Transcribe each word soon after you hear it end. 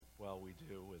we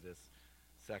do with this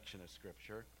section of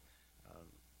Scripture. Uh,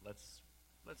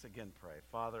 let's again pray.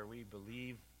 Father, we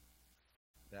believe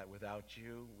that without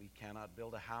you we cannot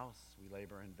build a house. We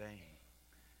labor in vain.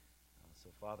 So,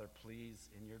 Father, please,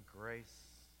 in your grace,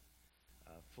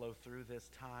 flow through this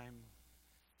time,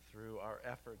 through our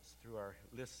efforts, through our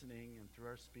listening, and through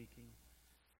our speaking.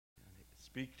 And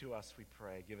speak to us, we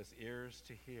pray. Give us ears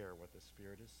to hear what the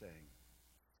Spirit is saying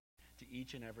to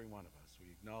each and every one of us. We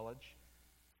acknowledge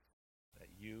that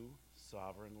you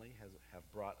sovereignly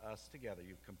have brought us together.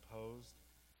 You've composed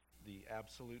the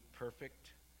absolute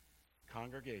perfect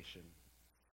congregation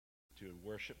to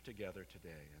worship together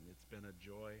today. And it's been a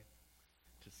joy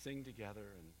to sing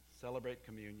together and celebrate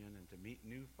communion and to meet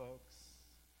new folks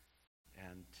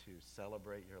and to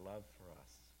celebrate your love for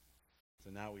us. So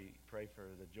now we pray for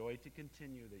the joy to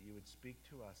continue, that you would speak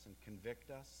to us and convict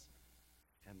us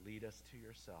and lead us to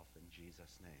yourself. In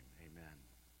Jesus' name, amen.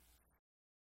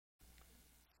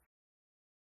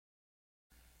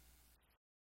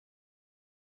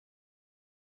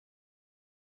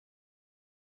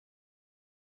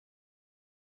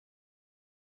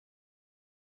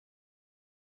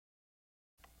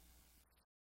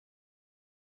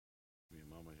 Give me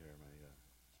a moment here.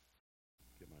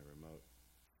 Get my remote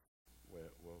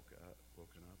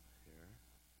woken up here.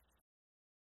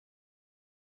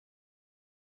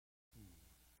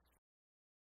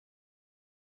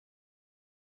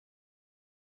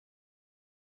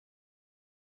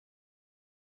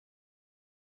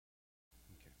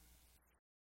 Okay.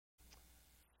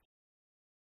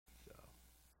 So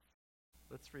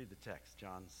let's read the text,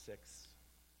 John 6.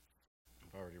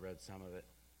 I've already read some of it,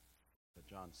 but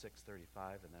John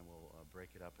 6:35, and then we'll break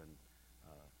it up and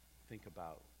think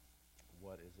about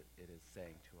what it is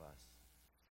saying to us.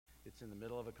 It's in the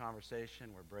middle of a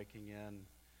conversation. We're breaking in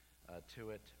to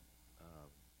it.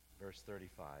 Verse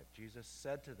 35. Jesus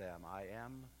said to them, I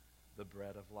am the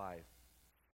bread of life.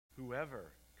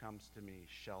 Whoever comes to me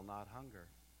shall not hunger,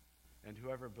 and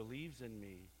whoever believes in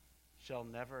me shall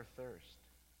never thirst.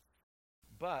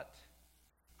 But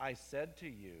I said to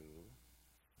you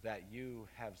that you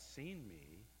have seen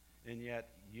me, and yet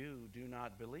you do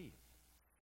not believe.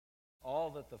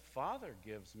 All that the Father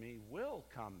gives me will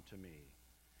come to me,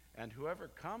 and whoever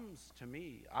comes to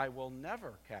me I will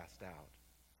never cast out.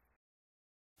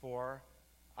 For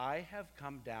I have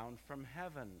come down from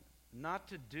heaven, not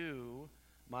to do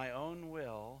my own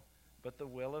will, but the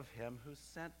will of him who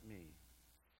sent me.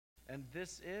 And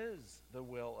this is the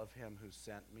will of him who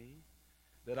sent me,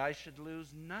 that I should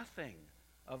lose nothing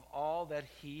of all that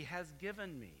he has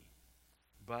given me,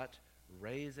 but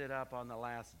raise it up on the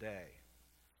last day.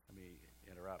 Let me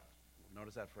interrupt.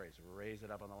 Notice that phrase, raise it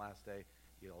up on the last day.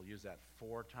 He'll use that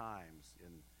 4 times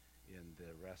in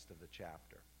the rest of the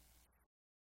chapter.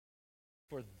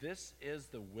 For this is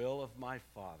the will of my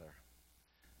Father,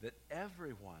 that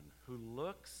everyone who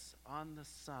looks on the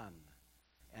Son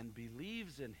and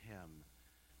believes in him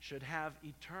should have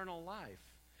eternal life,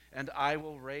 and I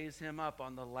will raise him up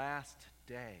on the last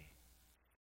day.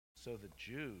 So the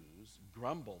Jews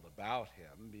grumbled about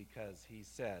him because he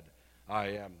said, I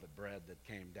am the bread that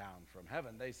came down from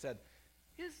heaven. They said,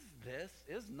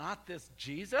 is not this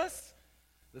Jesus,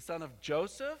 the son of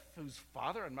Joseph, whose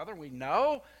father and mother we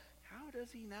know? How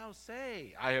does he now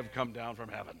say, I have come down from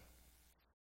heaven?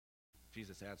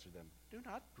 Jesus answered them, do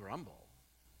not grumble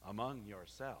among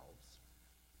yourselves.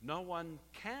 No one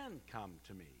can come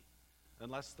to me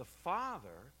unless the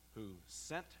Father who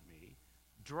sent me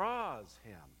draws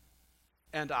him,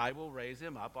 and I will raise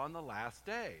him up on the last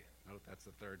day. Note that's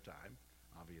the 3rd time,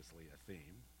 obviously a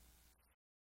theme.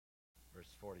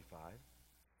 Verse 45.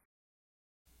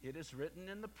 It is written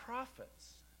in the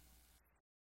prophets,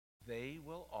 they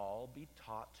will all be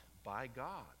taught by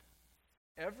God.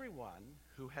 Everyone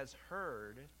who has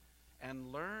heard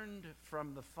and learned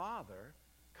from the Father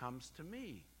comes to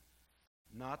me.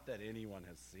 Not that anyone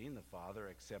has seen the Father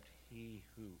except he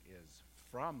who is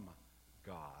from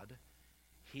God.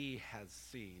 He has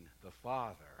seen the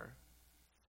Father.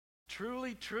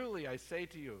 Truly, truly, I say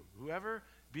to you, whoever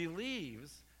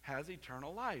believes has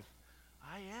eternal life.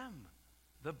 I am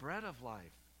the bread of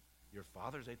life. Your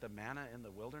fathers ate the manna in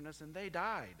the wilderness, and they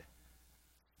died.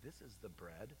 This is the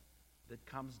bread that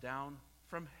comes down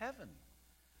from heaven,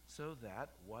 so that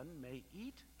one may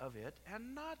eat of it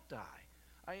and not die.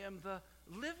 I am the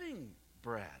living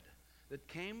bread that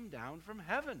came down from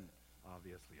heaven.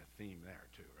 Obviously a theme there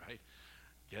too, right?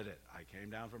 Get it? I came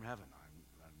down from heaven.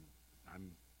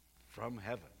 I'm from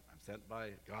heaven. I'm sent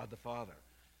by God the Father.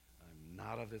 I'm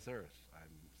not of this earth.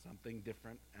 I'm something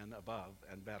different and above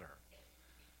and better.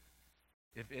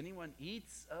 If anyone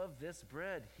eats of this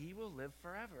bread, he will live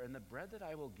forever. And the bread that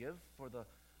I will give for the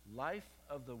life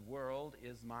of the world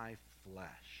is my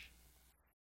flesh.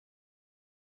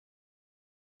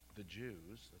 The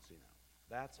Jews, let's see now.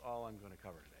 That's all I'm going to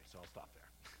cover today, so I'll stop there.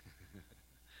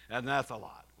 And that's a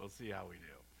lot. We'll see how we do.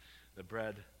 The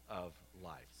bread of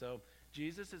life. So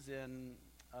Jesus is in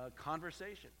a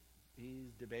conversation.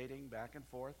 He's debating back and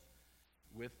forth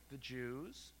with the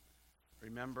Jews.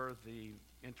 Remember the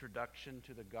introduction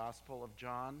to the Gospel of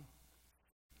John?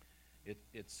 It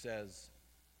says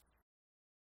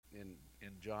in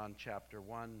John chapter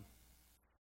 1,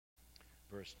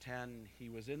 verse 10, he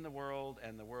was in the world,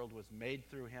 and the world was made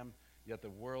through him, yet the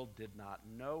world did not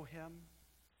know him.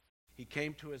 He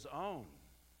came to his own,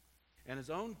 and his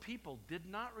own people did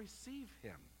not receive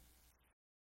him.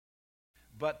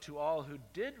 But to all who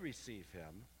did receive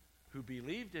him, who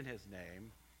believed in his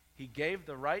name, he gave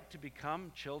the right to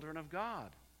become children of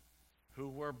God, who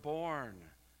were born,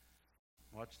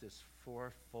 watch this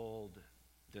fourfold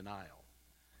denial,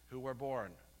 who were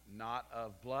born not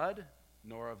of blood,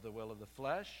 nor of the will of the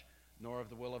flesh, nor of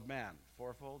the will of man.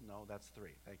 Fourfold? No, that's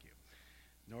three. Thank you.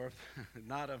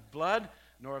 Not of blood,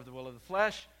 nor of the will of the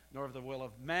flesh, nor of the will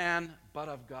of man, but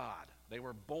of God. They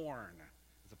were born.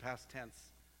 It's a past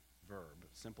tense verb,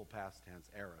 simple past tense,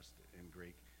 aorist in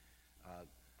Greek.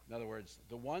 In other words,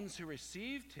 the ones who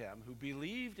received him, who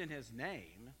believed in his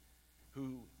name,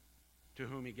 to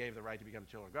whom he gave the right to become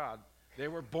children of God, they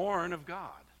were born of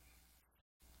God.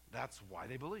 That's why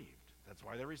they believed. That's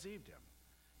why they received him,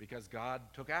 because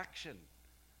God took action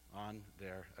on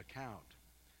their account.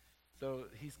 So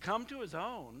he's come to his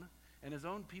own, and his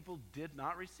own people did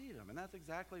not receive him. And that's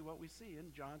exactly what we see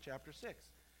in John chapter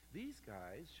 6. These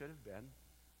guys should have been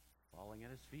falling at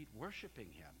his feet,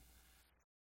 worshiping him.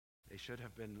 They should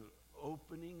have been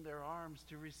opening their arms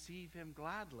to receive him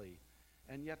gladly.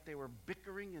 And yet they were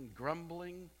bickering and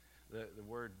grumbling. The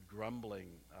word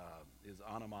grumbling is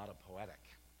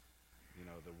onomatopoetic. You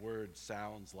know, the word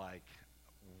sounds like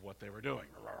what they were doing.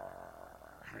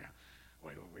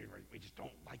 We just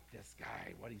don't like this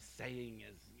guy. What he's saying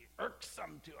is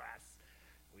irksome to us.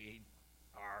 We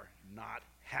are not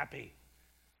happy.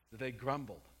 So they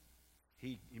grumbled.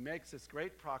 He makes this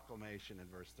great proclamation in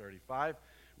verse 35,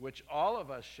 which all of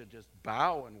us should just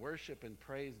bow and worship and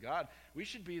praise God. We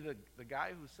should be the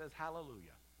guy who says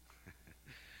hallelujah.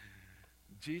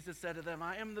 Jesus said to them,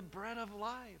 I am the bread of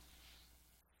life.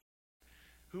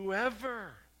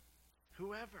 Whoever,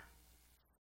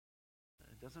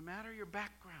 it doesn't matter your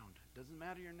background, it doesn't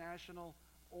matter your national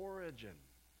origin,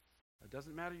 it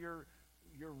doesn't matter your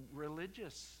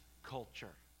religious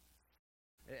culture,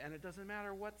 and it doesn't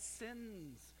matter what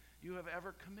sins you have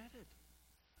ever committed.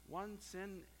 One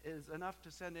sin is enough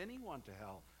to send anyone to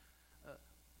hell.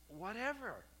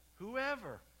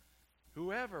 Whoever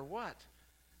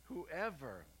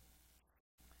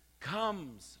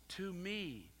comes to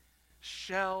me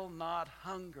shall not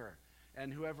hunger,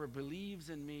 and whoever believes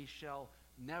in me shall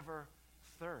never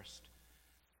thirst.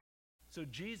 So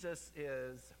Jesus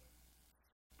is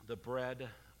the bread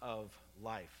of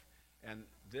life. And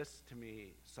this, to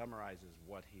me, summarizes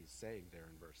what he's saying there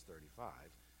in verse 35.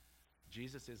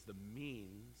 Jesus is the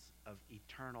means of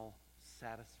eternal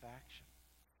satisfaction.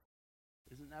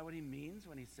 Isn't that what he means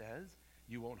when he says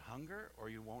you won't hunger or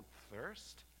you won't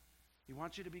thirst? He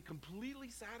wants you to be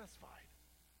completely satisfied,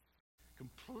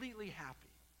 completely happy.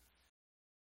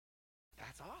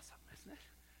 That's awesome, isn't it?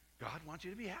 God wants you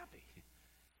to be happy.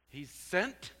 He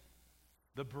sent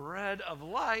the bread of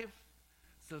life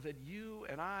so that you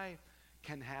and I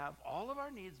can have all of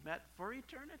our needs met for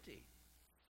eternity.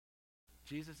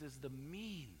 Jesus is the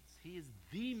means. He is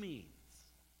the means.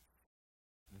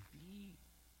 The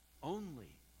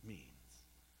only means,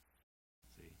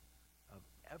 see, of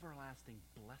everlasting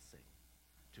blessing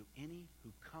to any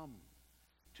who come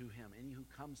to him, any who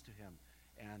comes to him.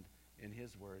 And in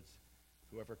his words,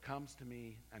 whoever comes to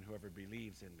me and whoever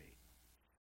believes in me.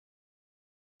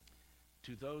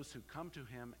 To those who come to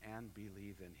him and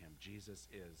believe in him, Jesus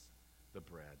is the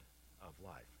bread of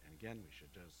life. And again, we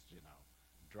should just,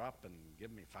 drop and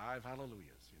give me 5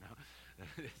 hallelujahs,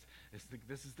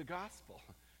 This is the gospel.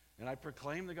 And I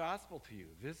proclaim the gospel to you.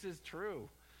 This is true.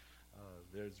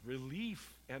 There's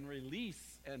relief and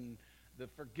release, and the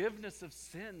forgiveness of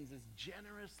sins is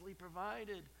generously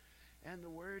provided. And the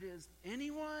word is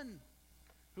anyone,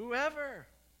 whoever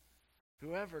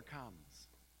comes.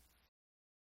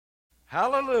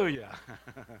 Hallelujah.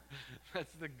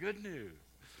 That's the good news.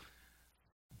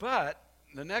 But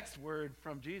the next word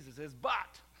from Jesus is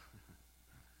but.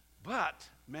 But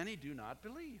many do not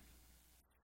believe.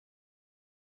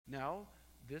 Now,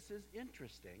 this is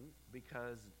interesting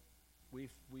because we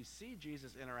see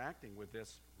Jesus interacting with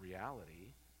this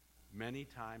reality many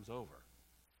times over.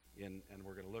 And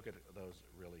we're going to look at those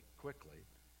really quickly.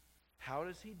 How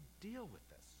does he deal with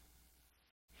this?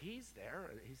 He's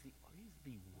there. He's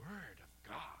the Word of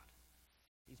God.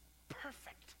 He's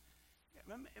perfect.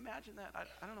 Imagine that.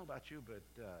 I don't know about you, but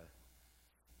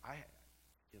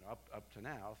up to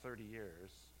now, 30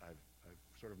 years, I've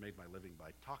sort of made my living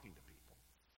by talking to people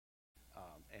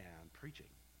and preaching.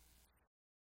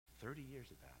 30 years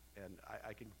of that. And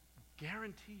I can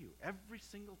guarantee you, every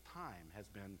single time has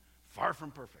been far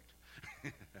from perfect.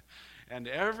 And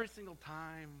every single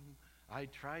time I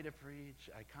try to preach,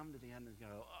 I come to the end and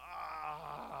go,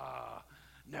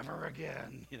 never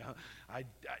again.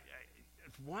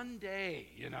 One day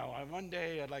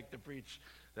I'd like to preach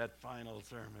that final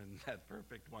sermon, that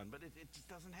perfect one, but it just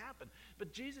doesn't happen. But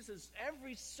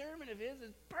every sermon of his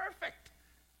is perfect.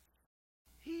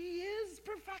 He is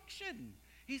perfection.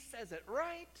 He says it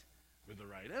right, with the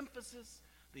right emphasis,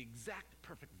 the exact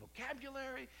perfect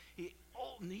vocabulary. He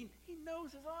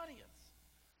knows his audience.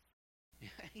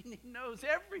 He knows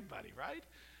everybody, right?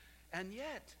 And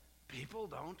yet, people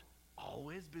don't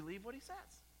always believe what he says.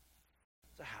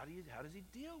 So how does he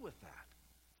deal with that?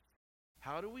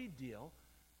 How do we deal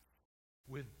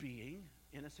with being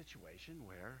in a situation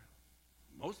where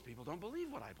most people don't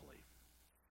believe what I believe?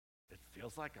 It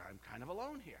feels like I'm kind of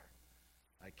alone here.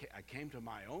 I came to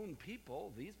my own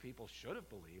people. These people should have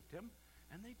believed him,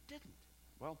 and they didn't.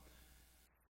 Well,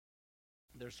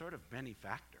 there's sort of many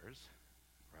factors,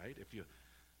 right? If you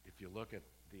look at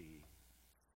the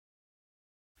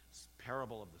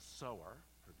parable of the sower,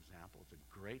 for example, it's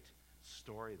a great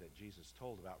story that Jesus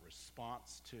told about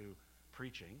response to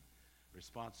preaching,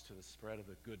 response to the spread of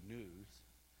the good news.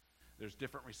 There's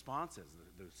different responses.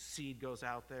 The seed goes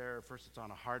out there. First it's on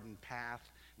a hardened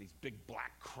path, and these big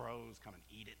black crows come and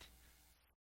eat it.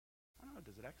 I don't know,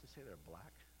 does it actually say they're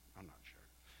black? I'm not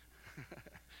sure.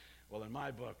 Well, in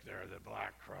my book, they're the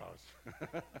black crows.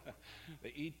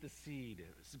 They eat the seed.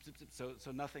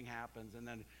 So nothing happens. And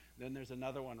then there's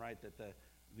another one, right, that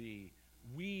the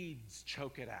weeds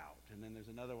choke it out. And then there's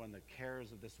another one, the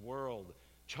cares of this world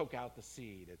choke out the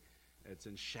seed. It's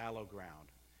in shallow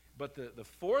ground. But the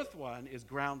fourth one is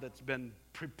ground that's been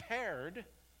prepared,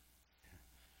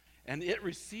 and it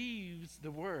receives the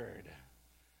word.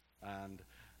 And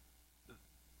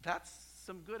that's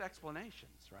some good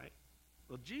explanations, right?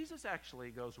 Well, Jesus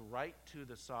actually goes right to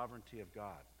the sovereignty of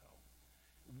God,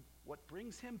 though. What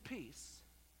brings him peace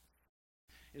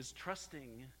is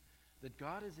trusting that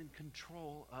God is in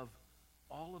control of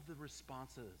all of the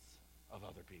responses of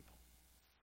other people.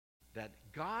 That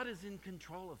God is in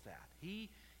control of that.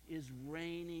 He is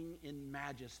reigning in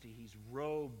majesty. He's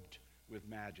robed with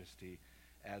majesty,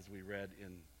 as we read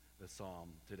in the psalm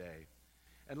today.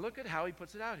 And look at how he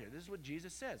puts it out here. This is what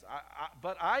Jesus says.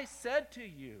 But I said to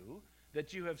you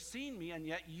that you have seen me, and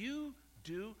yet you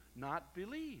do not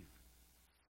believe.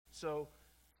 So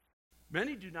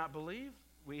many do not believe.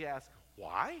 We ask,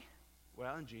 why?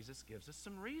 Well, and Jesus gives us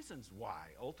some reasons why.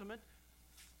 Ultimate,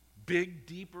 big,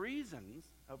 deep reasons.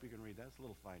 I hope you can read that. It's a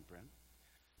little fine print.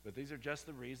 But these are just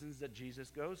the reasons that Jesus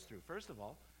goes through. First of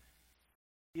all,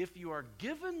 if you are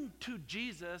given to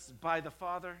Jesus by the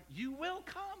Father, you will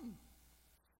come.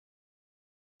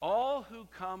 All who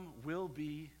come will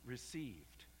be received.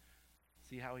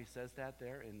 See how he says that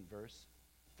there in verse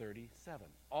 37.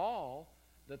 All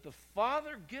that the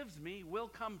Father gives me will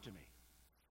come to me.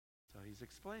 So he's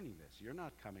explaining this. You're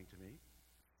not coming to me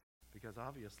because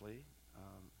obviously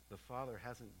the Father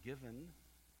hasn't given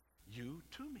you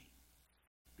to me.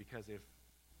 Because if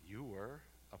you were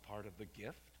a part of the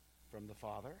gift from the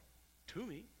Father to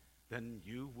me, then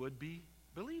you would be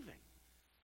believing.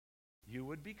 You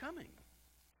would be coming.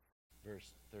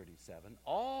 Verse 37,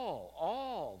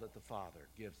 all that the Father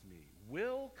gives me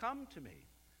will come to me.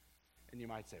 And you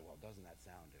might say, well, doesn't that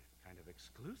sound kind of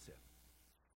exclusive?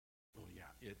 Well, yeah,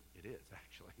 it is,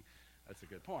 actually. That's a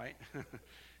good point.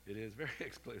 It is very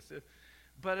exclusive.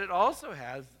 But it also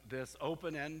has this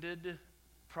open-ended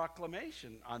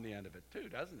proclamation on the end of it too,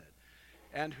 doesn't it?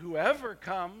 And whoever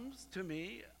comes to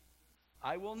me,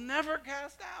 I will never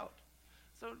cast out.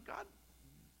 So God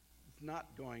is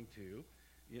not going to,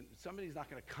 somebody's not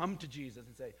going to come to Jesus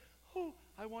and say, oh,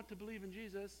 I want to believe in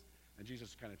Jesus. And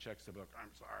Jesus kind of checks the book.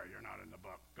 I'm sorry, you're not in the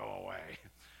book. Go away.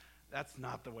 That's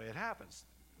not the way it happens.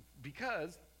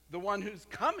 Because the one who's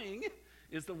coming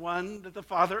is the one that the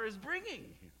Father is bringing.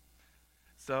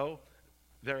 So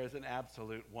there is an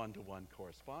absolute one-to-one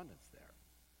correspondence there.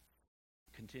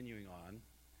 Continuing on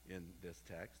in this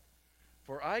text,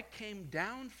 for I came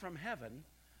down from heaven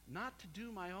not to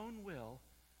do my own will,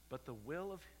 but the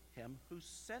will of him who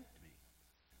sent me.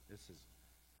 This is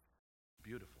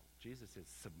beautiful. Jesus is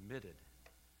submitted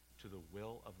to the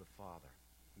will of the Father.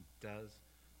 He does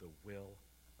the will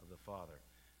of the Father.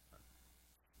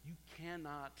 You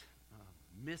cannot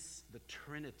miss the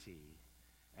Trinity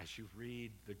as you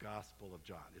read the Gospel of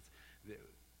John.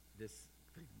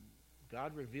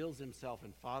 God reveals himself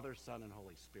in Father, Son, and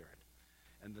Holy Spirit.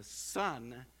 And the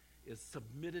Son is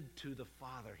submitted to the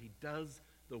Father. He does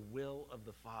the will of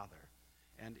the Father.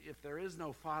 And if there is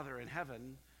no Father in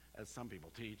heaven, as some people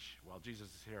teach, while Jesus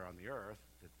is here on the earth,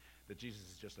 that Jesus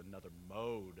is just another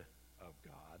mode of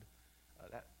God,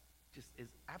 that just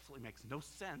absolutely makes no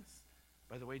sense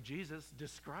by the way Jesus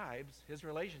describes his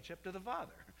relationship to the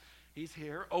Father. He's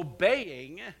here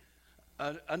obeying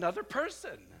another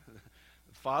person.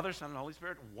 Father, Son, and Holy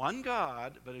Spirit, one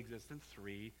God, but exists in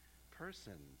three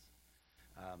persons.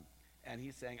 And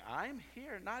he's saying, I'm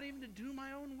here not even to do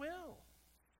my own will.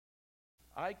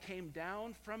 I came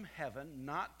down from heaven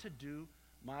not to do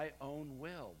my own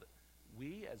will. But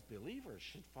we as believers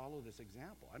should follow this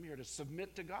example. I'm here to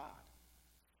submit to God.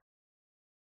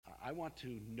 I want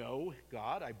to know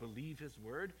God. I believe his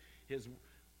word. His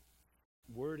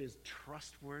word is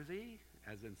trustworthy,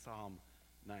 as in Psalm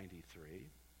 93.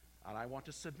 And I want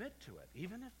to submit to it,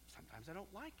 even if sometimes I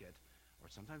don't like it, or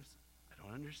sometimes I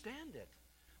don't understand it.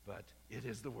 But it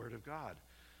is the word of God.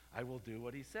 I will do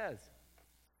what he says.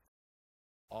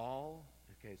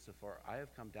 For I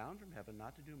have come down from heaven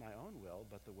not to do my own will,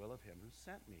 but the will of him who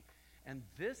sent me. And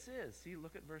this is, see,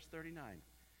 look at verse 39.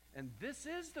 And this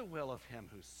is the will of him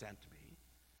who sent me,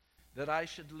 that I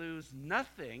should lose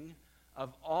nothing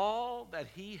of all that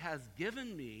he has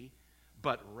given me,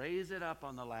 but raise it up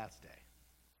on the last day.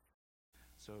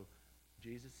 So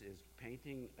Jesus is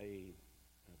painting a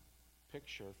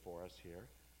picture for us here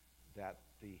that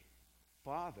the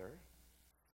Father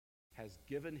has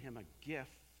given him a gift,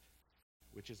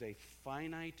 which is a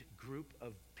finite group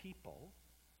of people,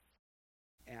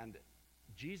 and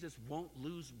Jesus won't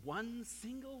lose one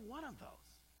single one of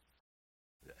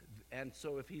those. And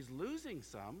so if he's losing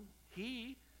some,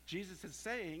 Jesus is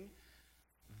saying,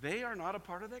 they are not a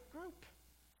part of that group.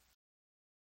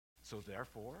 So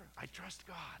therefore, I trust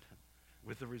God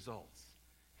with the results.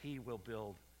 He will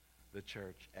build the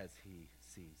church as he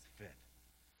sees fit.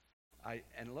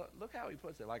 Look how he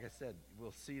puts it. Like I said,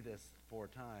 we'll see this 4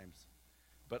 times.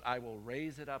 But I will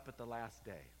raise it up at the last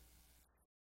day.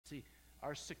 See,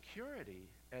 our security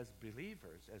as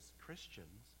believers, as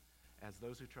Christians, as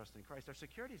those who trust in Christ, our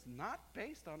security is not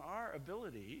based on our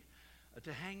ability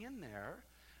to hang in there,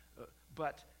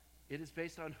 but it is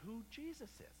based on who Jesus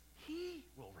is. He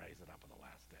will raise it up on the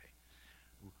last day.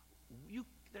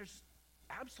 There's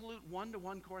absolute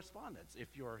one-to-one correspondence.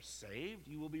 If you're saved,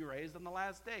 you will be raised on the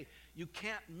last day. You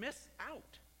can't miss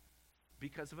out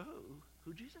because of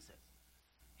who Jesus is.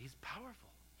 He's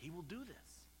powerful. He will do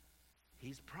this.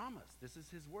 He's promised. This is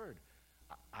his word.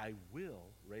 I will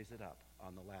raise it up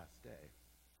on the last day.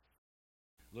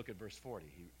 Look at verse 40.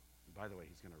 By the way,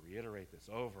 he's going to reiterate this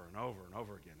over and over and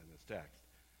over again in this text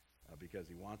because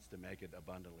he wants to make it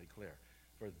abundantly clear.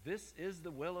 For this is the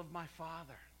will of my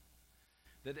Father,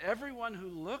 that everyone who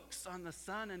looks on the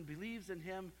Son and believes in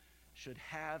him should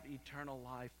have eternal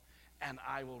life, and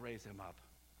I will raise him up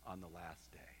on the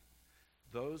last day.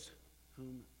 Those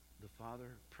whom the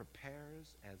Father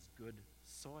prepares as good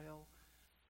soil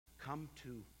come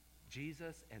to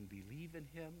Jesus and believe in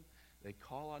him. They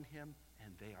call on him,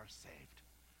 and they are saved,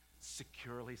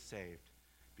 securely saved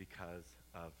because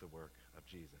of the work of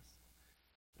Jesus.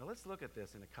 Now let's look at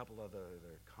this in a couple of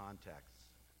other contexts.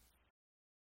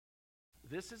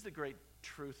 This is the great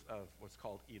truth of what's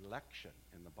called election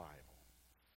in the Bible.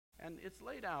 And it's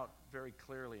laid out very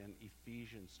clearly in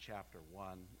Ephesians chapter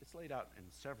 1. It's laid out in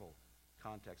several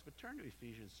contexts, but turn to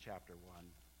Ephesians chapter 1.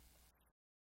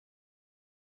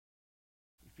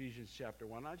 Ephesians chapter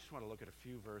 1. I just want to look at a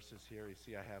few verses here. You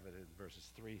see I have it in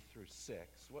verses 3 through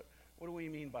 6. What do we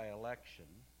mean by election?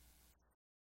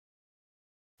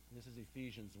 This is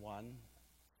Ephesians 1,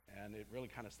 and it really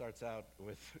kind of starts out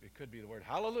with, it could be the word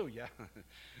hallelujah.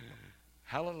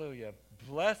 Hallelujah.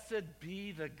 Blessed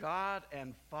be the God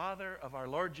and Father of our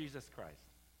Lord Jesus Christ,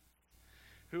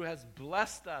 who has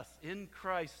blessed us in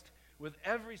Christ with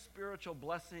every spiritual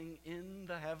blessing in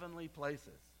the heavenly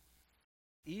places,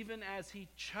 even as he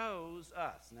chose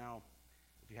us. Now,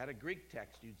 if you had a Greek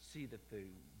text, you'd see that the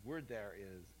word there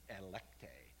is electe,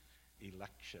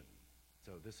 election.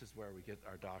 So this is where we get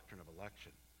our doctrine of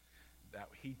election. That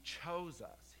he chose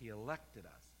us, he elected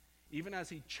us, even as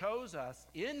he chose us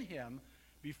in him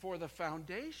before the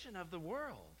foundation of the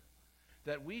world,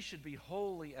 that we should be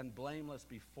holy and blameless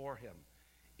before him.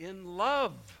 In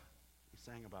love, we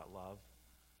sang about love,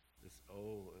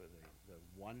 The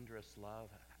wondrous love,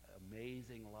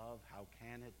 amazing love, how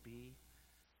can it be?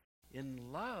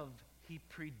 In love, he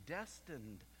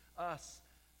predestined us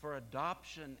for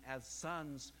adoption as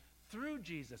sons through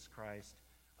Jesus Christ,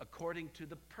 according to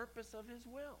the purpose of his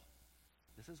will.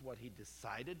 This is what he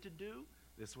decided to do.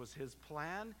 This was his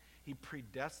plan. He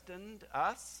predestined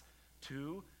us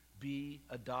to be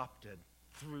adopted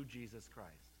through Jesus Christ,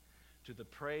 to the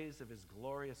praise of his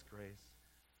glorious grace,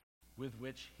 with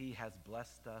which he has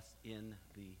blessed us in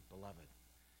the beloved.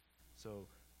 So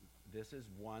this is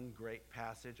one great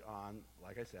passage on,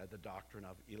 like I said, the doctrine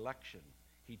of election.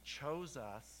 He chose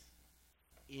us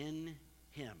in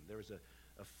him. There was a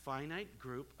finite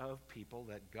group of people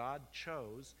that God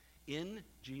chose in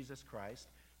Jesus Christ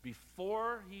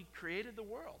before he created the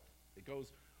world. It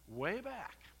goes way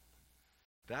back.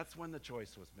 That's when the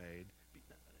choice was made.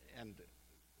 And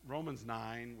Romans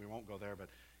 9, we won't go there, but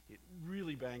it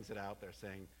really bangs it out there,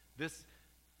 saying this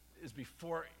is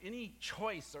before any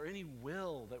choice or any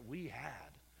will that we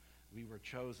had. We were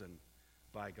chosen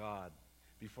by God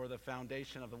before the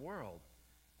foundation of the world.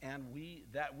 And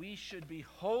that we should be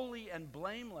holy and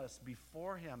blameless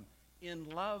before him. In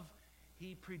love,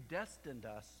 he predestined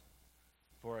us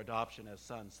for adoption as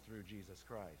sons through Jesus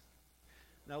Christ.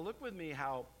 Now look with me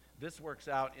how this works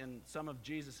out in some of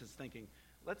Jesus' thinking.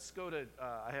 Let's go to,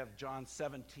 I have John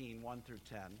 17, 1 through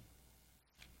 10.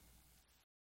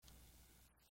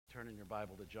 Turn in your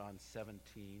Bible to John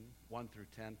 17, 1 through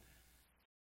 10.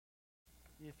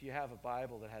 If you have a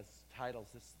Bible that has titles,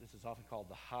 this is often called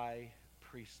the High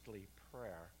Priestly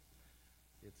Prayer.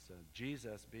 It's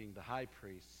Jesus being the high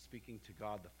priest speaking to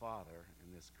God the Father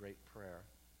in this great prayer.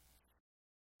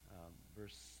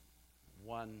 Verse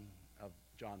 1 of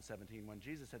John 17, when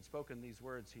Jesus had spoken these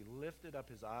words, he lifted up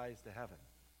his eyes to heaven.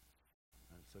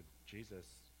 So Jesus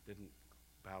didn't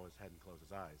bow his head and close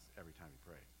his eyes every time he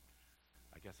prayed.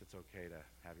 I guess it's okay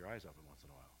to have your eyes open once in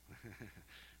a while.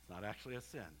 It's not actually a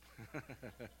sin.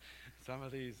 Some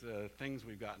of these things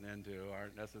we've gotten into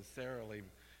aren't necessarily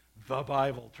the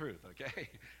Bible truth, okay?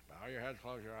 Bow your head,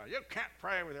 close your eyes. You can't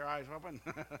pray with your eyes open.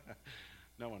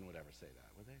 No one would ever say that,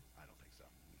 would they? I don't think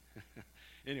so.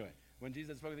 Anyway, when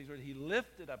Jesus spoke these words, he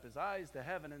lifted up his eyes to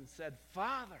heaven and said,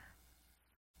 Father,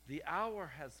 the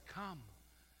hour has come.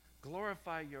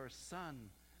 Glorify your Son,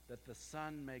 that the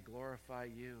Son may glorify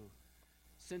you.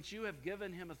 Since you have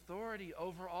given him authority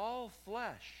over all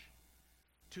flesh,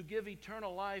 to give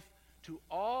eternal life to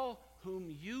all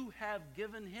whom you have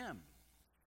given him.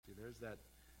 See, there's that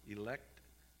elect,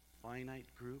 finite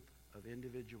group of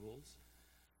individuals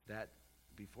that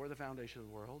before the foundation of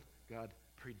the world, God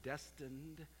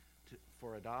predestined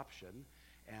for adoption,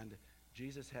 and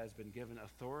Jesus has been given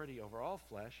authority over all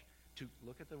flesh to,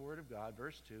 look at the Word of God,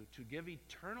 verse 2, to give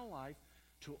eternal life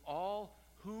to all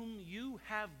whom you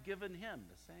have given him.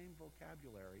 The same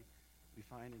vocabulary we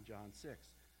find in John 6.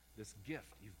 This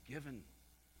gift you've given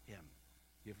him.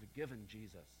 You've given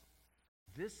Jesus.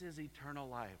 This is eternal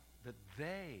life, that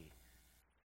they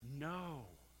know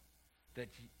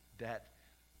that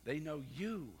they know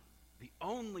you, the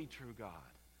only true God,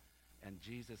 and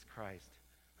Jesus Christ,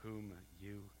 whom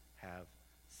you have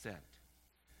sent.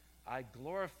 I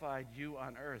glorified you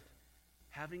on earth,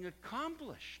 having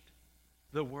accomplished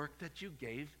the work that you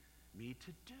gave me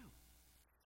to do.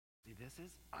 See, this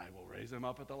is, I will raise him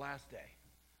up at the last day.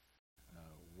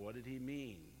 What did he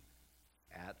mean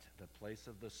at the place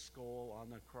of the skull on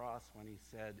the cross when he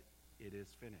said, it is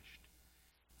finished?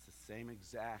 It's the same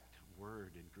exact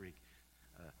word in Greek.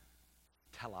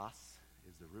 Telos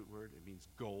is the root word. It means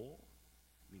goal.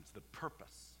 It means the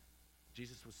purpose.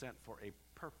 Jesus was sent for a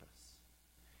purpose.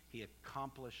 He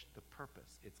accomplished the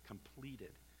purpose. It's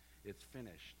completed. It's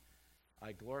finished.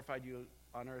 I glorified you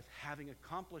on earth having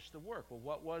accomplished the work. Well,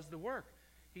 what was the work?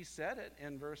 He said it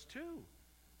in verse 2,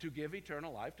 to give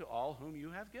eternal life to all whom you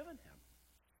have given him.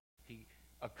 He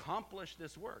accomplished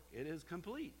this work. It is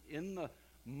complete in the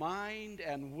mind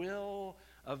and will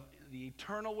of the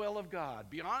eternal will of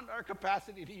God, beyond our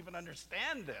capacity to even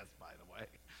understand this, by the way.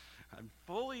 I'm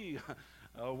fully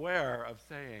aware of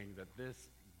saying that this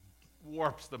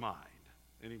warps the mind.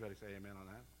 Anybody say amen on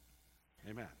that?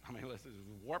 Amen. I mean, listen,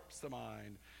 it warps the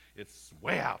mind. It's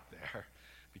way out there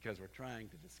because we're trying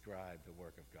to describe the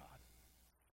work of God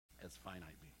as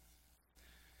finite beings.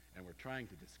 And we're trying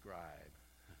to describe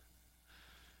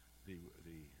the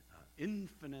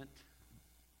infinite,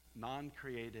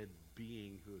 non-created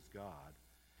being who is God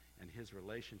and his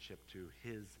relationship to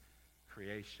his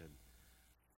creation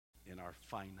in our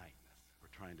finiteness.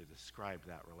 We're trying to describe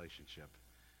that relationship.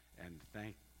 And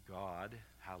thank God,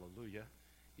 hallelujah,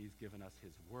 he's given us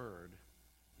his word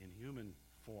in human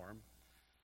form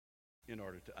in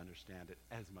order to understand it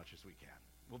as much as we can.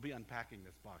 We'll be unpacking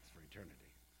this box for eternity.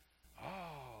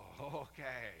 Oh,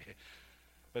 okay.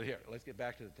 But here, let's get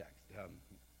back to the text.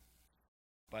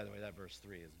 By the way, that verse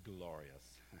 3 is glorious.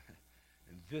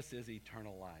 And this is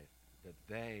eternal life, that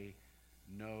they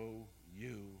know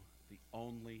you, the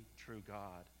only true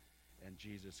God, and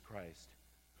Jesus Christ,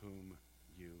 whom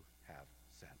you have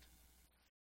sent.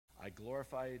 I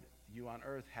glorified you on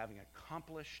earth, having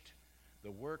accomplished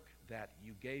the work that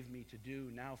you gave me to do.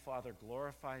 Now, Father,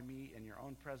 glorify me in your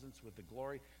own presence with the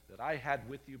glory that I had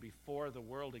with you before the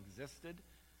world existed.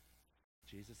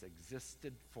 Jesus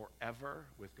existed forever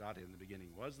with God. In the beginning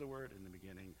was the Word. In the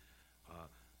beginning,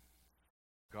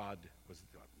 God was,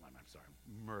 I'm sorry,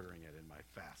 I'm murdering it in my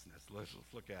fastness. Let's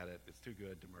look at it. It's too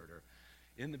good to murder.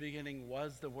 In the beginning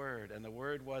was the Word, and the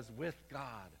Word was with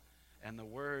God, and the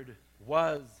Word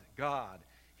was God.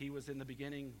 He was in the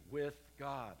beginning with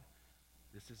God.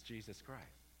 This is Jesus Christ.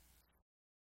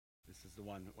 This is the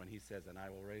one when he says, and I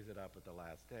will raise it up at the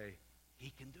last day.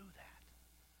 He can do that.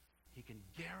 He can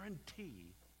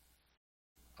guarantee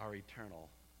our eternal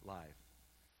life.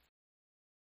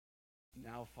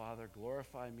 Now, Father,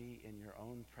 glorify me in your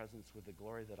own presence with the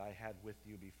glory that I had with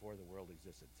you before the world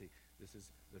existed. See, this is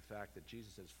the fact that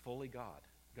Jesus is fully God.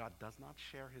 God does not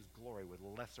share his glory with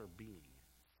lesser being.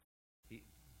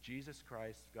 Jesus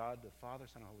Christ, God the Father,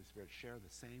 Son, and Holy Spirit share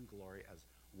the same glory as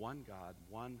one God,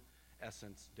 one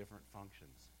essence, different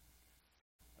functions.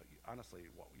 Honestly,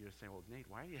 what you're saying, well, Nate,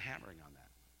 why are you hammering on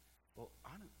that? Well,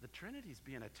 the Trinity's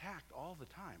being attacked all the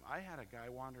time. I had a guy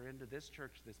wander into this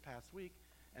church this past week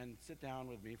and sit down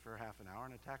with me for half an hour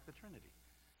and attack the Trinity.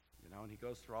 You know, and he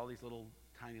goes through all these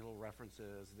tiny little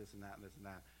references, this and that,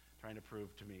 trying to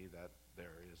prove to me that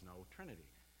there is no Trinity.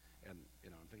 And, you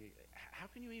know, I'm thinking, how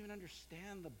can you even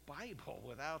understand the Bible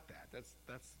without that? That's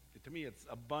to me, it's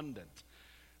abundant.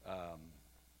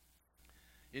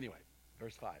 Anyway,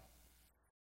 verse 5.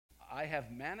 I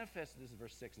have manifested, this is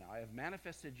verse 6 now, I have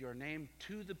manifested your name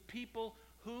to the people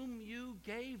whom you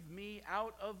gave me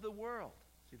out of the world.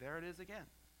 See, there it is again.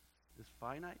 This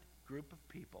finite group of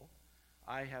people,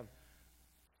 I have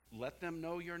let them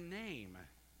know your name.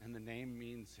 And the name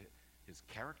means his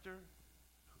character,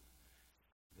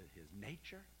 his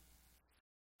nature,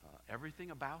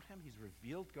 everything about him. He's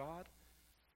revealed God.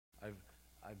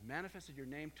 I've manifested your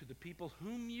name to the people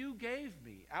whom you gave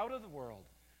me out of the world.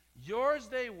 Yours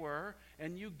they were,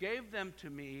 and you gave them to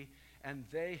me, and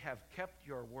they have kept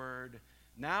your word.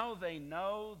 Now they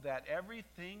know that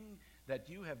everything that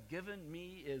you have given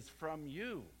me is from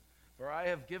you. For I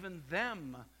have given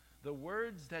them the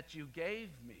words that you gave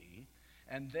me,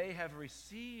 and they have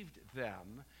received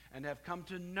them, and have come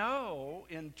to know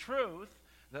in truth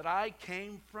that I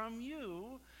came from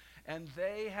you, and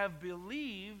they have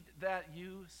believed that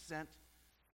you sent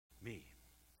me.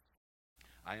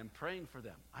 I am praying for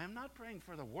them. I am not praying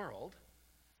for the world,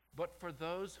 but for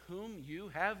those whom you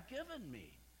have given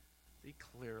me. See,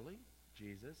 clearly,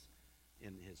 Jesus,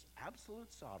 in his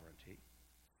absolute sovereignty,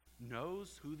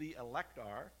 knows who the elect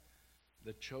are,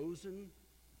 the chosen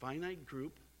finite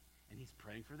group, and he's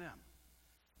praying for them.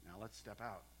 Now let's step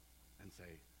out and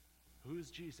say, who is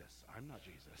Jesus? I'm not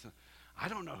Jesus. I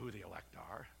don't know who the elect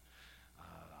are.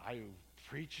 I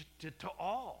preached it to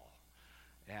all,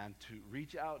 and to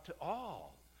reach out to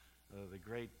all. The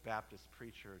great Baptist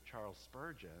preacher Charles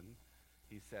Spurgeon,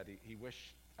 he said he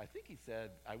wished, I think he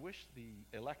said, I wish the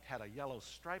elect had a yellow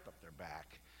stripe up their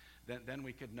back. Then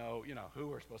we could know, who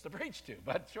we're supposed to preach to.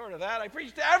 But short of that, I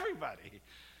preached to everybody.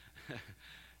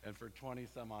 And for 20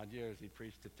 some odd years, he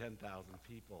preached to 10,000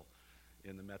 people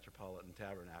in the Metropolitan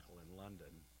Tabernacle in London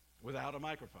without a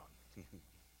microphone.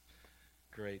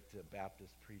 Great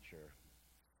Baptist preacher.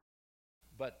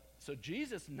 But so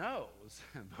Jesus knows,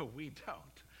 but we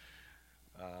don't.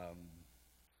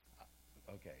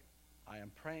 Okay, I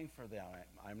am praying for them.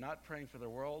 I'm not praying for the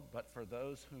world, but for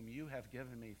those whom you have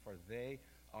given me, for they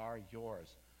are yours.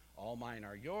 All mine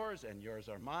are yours, and yours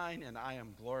are mine, and I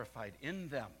am glorified in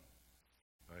them.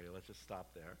 All right, let's just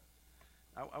stop there.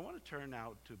 I want to turn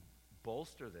now to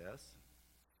bolster this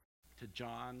to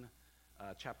John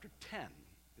chapter 10.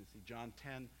 You see, John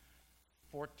 10,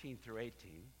 14 through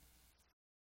 18.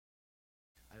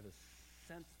 I have a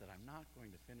sense that I'm not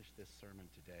going to finish this sermon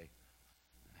today.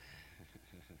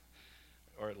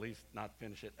 Or at least not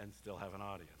finish it and still have an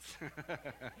audience.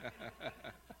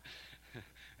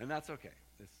 And that's okay.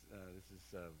 This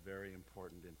is very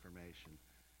important information.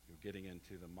 You're getting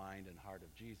into the mind and heart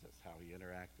of Jesus, how he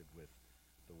interacted with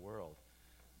the world.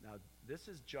 Now, this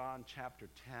is John chapter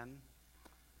 10,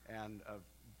 and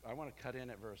I want to cut in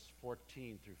at verse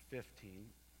 14 through 15.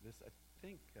 I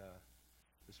think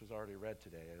this was already read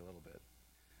today a little bit.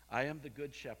 I am the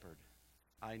good shepherd.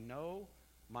 I know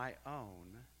my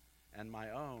own, and my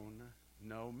own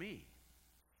know me.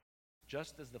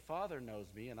 Just as the Father knows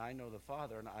me, and I know the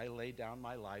Father, and I lay down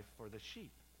my life for the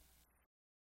sheep.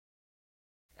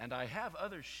 And I have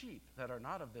other sheep that are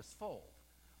not of this fold.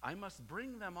 I must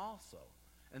bring them also,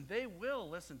 and they will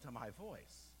listen to my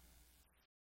voice.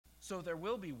 So there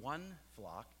will be one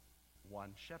flock,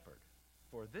 one shepherd.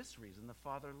 For this reason the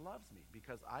Father loves me,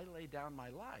 because I lay down my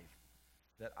life,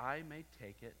 that I may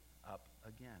take it up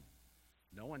again.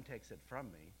 No one takes it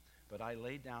from me, but I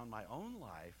lay down my own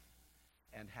life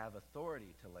and have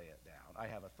authority to lay it down. I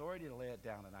have authority to lay it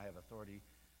down, and I have authority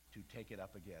to take it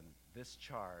up again. This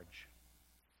charge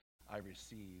I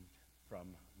received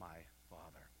from my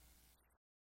Father.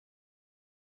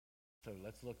 So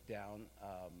let's look down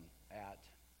at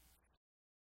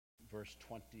verse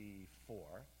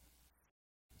 24.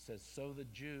 It says, so the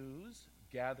Jews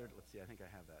gathered, let's see, I think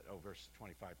I have that. Oh, verse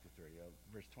 25 to 30.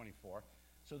 Verse 24.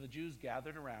 So the Jews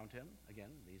gathered around him. Again,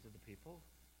 these are the people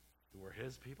who were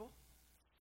his people.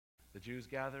 The Jews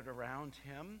gathered around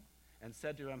him and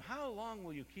said to him, how long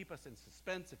will you keep us in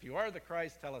suspense? If you are the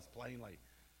Christ, tell us plainly.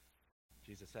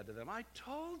 Jesus said to them, I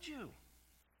told you,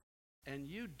 and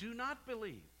you do not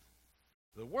believe.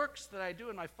 The works that I do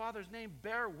in my Father's name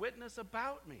bear witness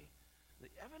about me. The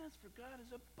evidence for God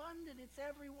is abundant. It's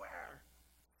everywhere.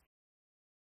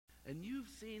 And you've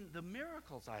seen the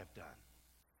miracles I have done.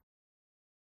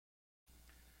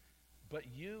 But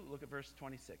you, look at verse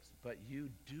 26, but you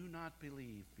do not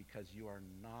believe because you are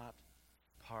not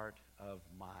part of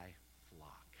my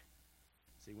flock.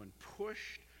 See, when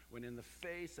pushed, when in the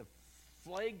face of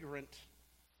flagrant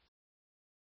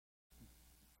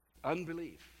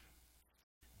unbelief,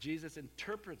 Jesus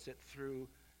interprets it through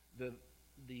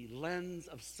the lens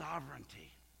of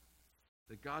sovereignty.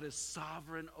 That God is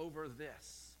sovereign over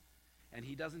this. And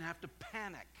he doesn't have to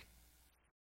panic.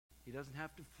 He doesn't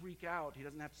have to freak out. He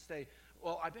doesn't have to say,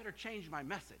 well, I better change my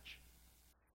message.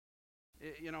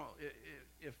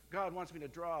 If God wants me to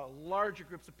draw larger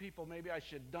groups of people, maybe I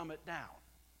should dumb it down.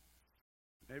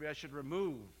 Maybe I should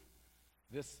remove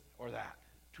this or that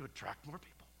to attract more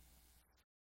people.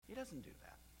 He doesn't do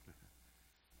that.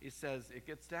 He says it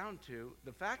gets down to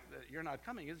the fact that you're not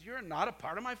coming is you're not a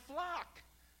part of my flock.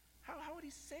 How would he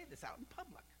say this out in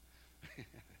public?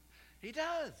 He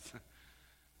does.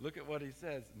 Look at what he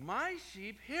says. My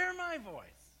sheep hear my voice.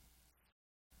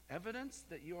 Evidence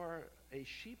that you are a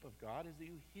sheep of God is that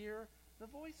you hear the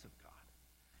voice of God.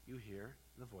 You hear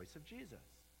the voice of Jesus.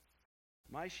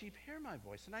 My sheep hear my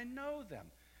voice, and I know them,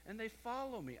 and they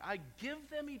follow me. I give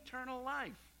them eternal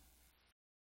life,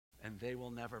 and they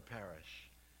will never perish,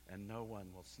 and no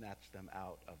one will snatch them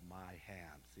out of my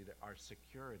hand. See, that our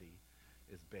security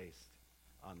is based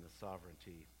on the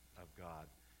sovereignty of God.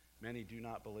 Many do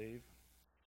not believe.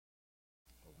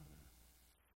 Hold on.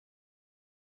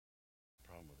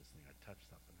 Problem with this thing, I touch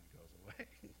something and it goes away.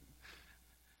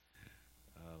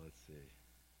 Let's see.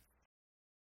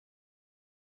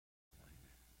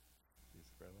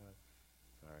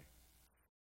 Sorry.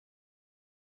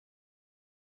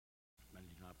 Many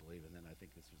do not believe, and then I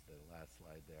think this was the last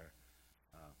slide there.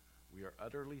 We are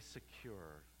utterly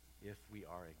secure if we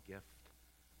are a gift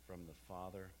from the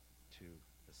Father to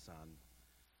the Son.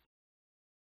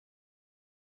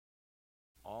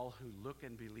 All who look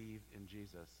and believe in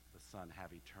Jesus, the Son,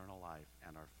 have eternal life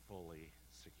and are fully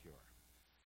secure.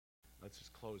 Let's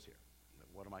just close here.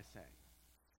 What am I saying?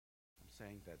 I'm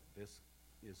saying that this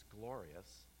is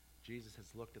glorious. Jesus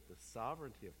has looked at the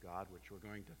sovereignty of God, which we're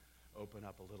going to open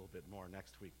up a little bit more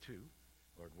next week too,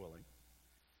 Lord willing.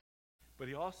 But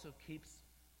he also keeps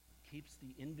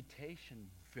the invitation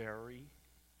very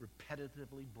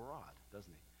repetitively broad,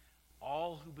 doesn't he?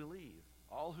 All who believe,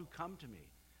 all who come to me,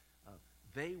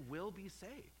 they will be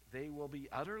saved. They will be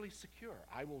utterly secure.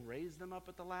 I will raise them up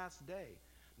at the last day,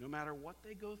 no matter what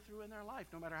they go through in their life,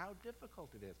 no matter how difficult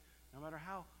it is, no matter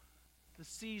how the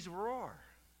seas roar.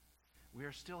 We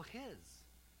are still his.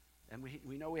 And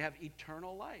we know we have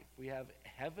eternal life. We have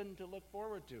heaven to look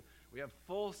forward to. We have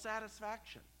full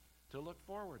satisfaction to look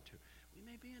forward to. We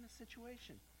may be in a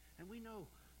situation, and we know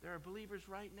there are believers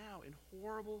right now in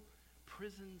horrible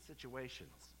prison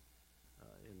situations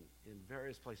in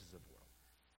various places of the world.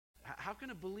 How can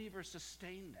a believer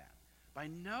sustain that? By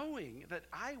knowing that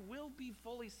I will be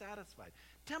fully satisfied.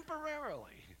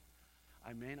 Temporarily,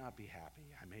 I may not be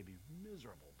happy. I may be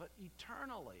miserable. But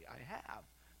eternally, I have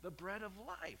the bread of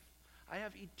life. I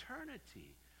have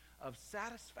eternity of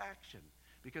satisfaction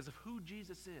because of who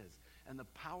Jesus is and the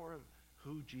power of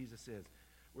who Jesus is.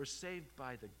 We're saved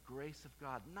by the grace of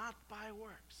God, not by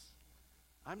works.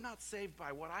 I'm not saved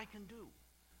by what I can do.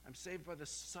 I'm saved by the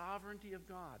sovereignty of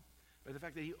God, by the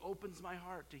fact that he opens my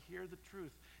heart to hear the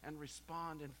truth and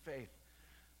respond in faith,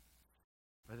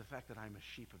 by the fact that I'm a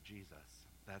sheep of Jesus.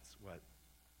 That's what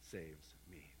saves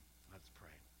me. Let's pray.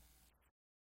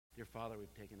 Dear Father,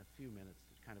 we've taken a few minutes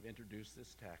to kind of introduce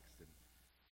this text, and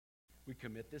we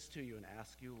commit this to you and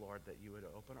ask you, Lord, that you would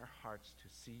open our hearts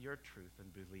to see your truth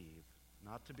and believe,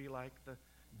 not to be like the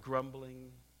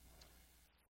grumbling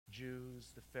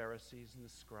Jews, the Pharisees, and the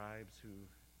scribes who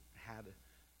had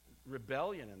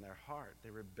rebellion in their heart. They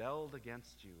rebelled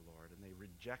against you, Lord, and they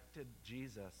rejected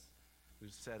Jesus, who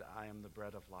said, I am the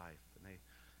bread of life. And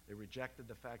they rejected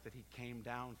the fact that he came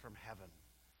down from heaven,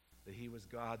 that he was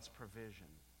God's provision.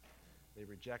 They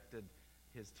rejected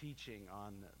his teaching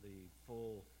on the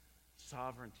full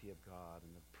sovereignty of God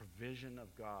and the provision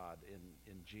of God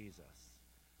in Jesus.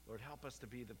 Lord, help us to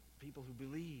be the people who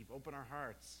believe. Open our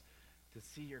hearts to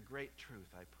see your great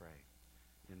truth, I pray.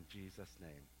 In Jesus'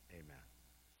 name, amen.